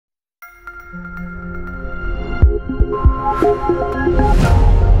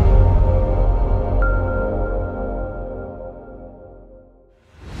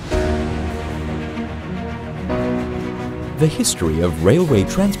The history of railway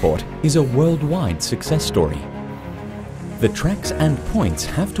transport is a worldwide success story. The tracks and points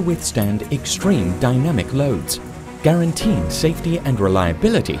have to withstand extreme dynamic loads. Guaranteeing safety and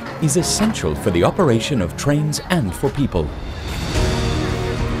reliability is essential for the operation of trains and for people.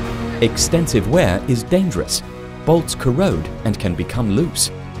 Extensive wear is dangerous. Bolts corrode and can become loose.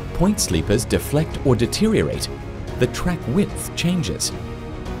 Point sleepers deflect or deteriorate. The track width changes.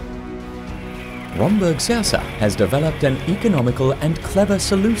 Rhomberg Sersa has developed an economical and clever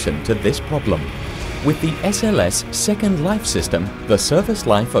solution to this problem. With the SLS Second Life System, the service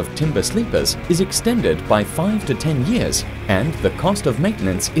life of timber sleepers is extended by 5 to 10 years and the cost of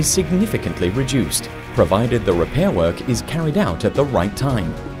maintenance is significantly reduced, provided the repair work is carried out at the right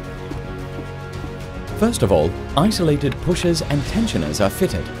time. First of all, isolated pushers and tensioners are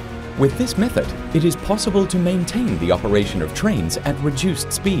fitted. With this method, it is possible to maintain the operation of trains at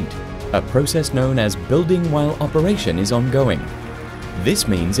reduced speed, a process known as building while operation is ongoing. This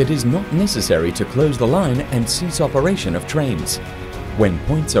means it is not necessary to close the line and cease operation of trains. When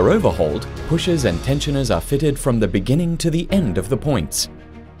points are overhauled, pushers and tensioners are fitted from the beginning to the end of the points.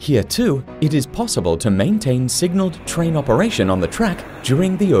 Here too, it is possible to maintain signaled train operation on the track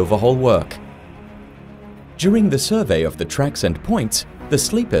during the overhaul work. During the survey of the tracks and points, the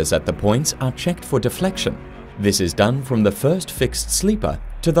sleepers at the points are checked for deflection. This is done from the first fixed sleeper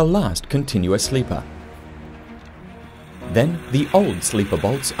to the last continuous sleeper. Then the old sleeper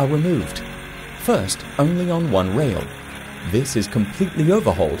bolts are removed. First, only on one rail. This is completely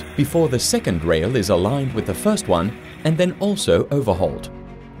overhauled before the second rail is aligned with the first one and then also overhauled.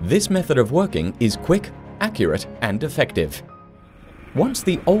 This method of working is quick, accurate and effective. Once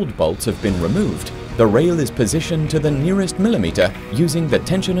the old bolts have been removed, the rail is positioned to the nearest millimeter using the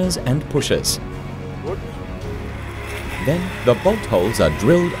tensioners and pushers. Then the bolt holes are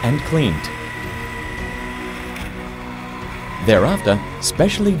drilled and cleaned. Thereafter,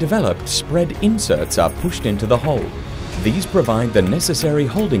 specially developed spread inserts are pushed into the hole. These provide the necessary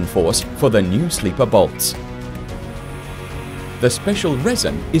holding force for the new sleeper bolts. The special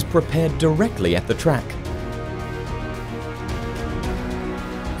resin is prepared directly at the track.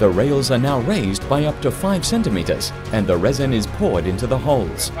 The rails are now raised by up to 5 centimeters and the resin is poured into the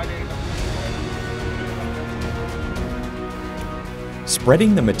holes.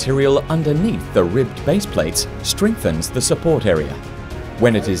 Spreading the material underneath the ribbed base plates strengthens the support area.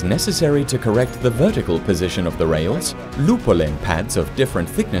 When it is necessary to correct the vertical position of the rails, Lupolen pads of different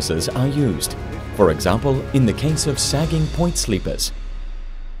thicknesses are used, for example in the case of sagging point sleepers.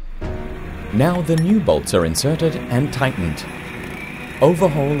 Now the new bolts are inserted and tightened.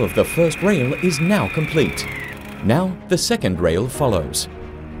 Overhaul of the first rail is now complete. Now the second rail follows.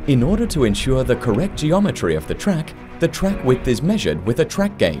 In order to ensure the correct geometry of the track width is measured with a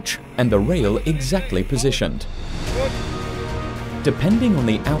track gauge and the rail exactly positioned. Depending on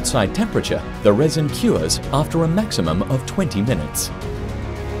the outside temperature, the resin cures after a maximum of 20 minutes.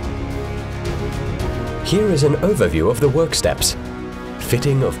 Here is an overview of the work steps.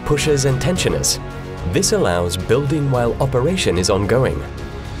 Fitting of pushers and tensioners. This allows building while operation is ongoing.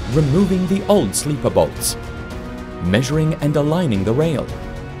 Removing the old sleeper bolts. Measuring and aligning the rail.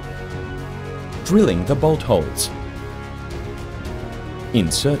 Drilling the bolt holes.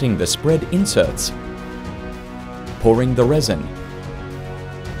 Inserting the spread inserts. Pouring the resin.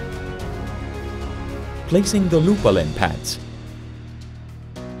 Placing the Lupolen pads.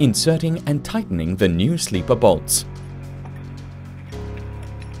 Inserting and tightening the new sleeper bolts.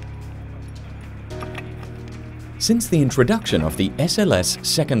 Since the introduction of the SLS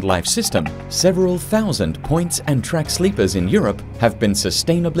Second Life System, several thousand points and track sleepers in Europe have been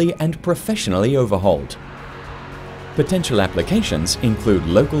sustainably and professionally overhauled. Potential applications include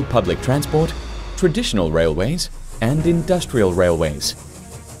local public transport, traditional railways, and industrial railways.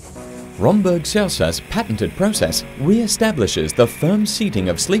 Rhomberg Sersa's patented process re-establishes the firm seating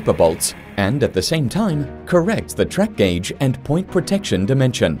of sleeper bolts and at the same time corrects the track gauge and point protection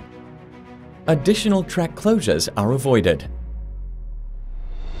dimension. Additional track closures are avoided.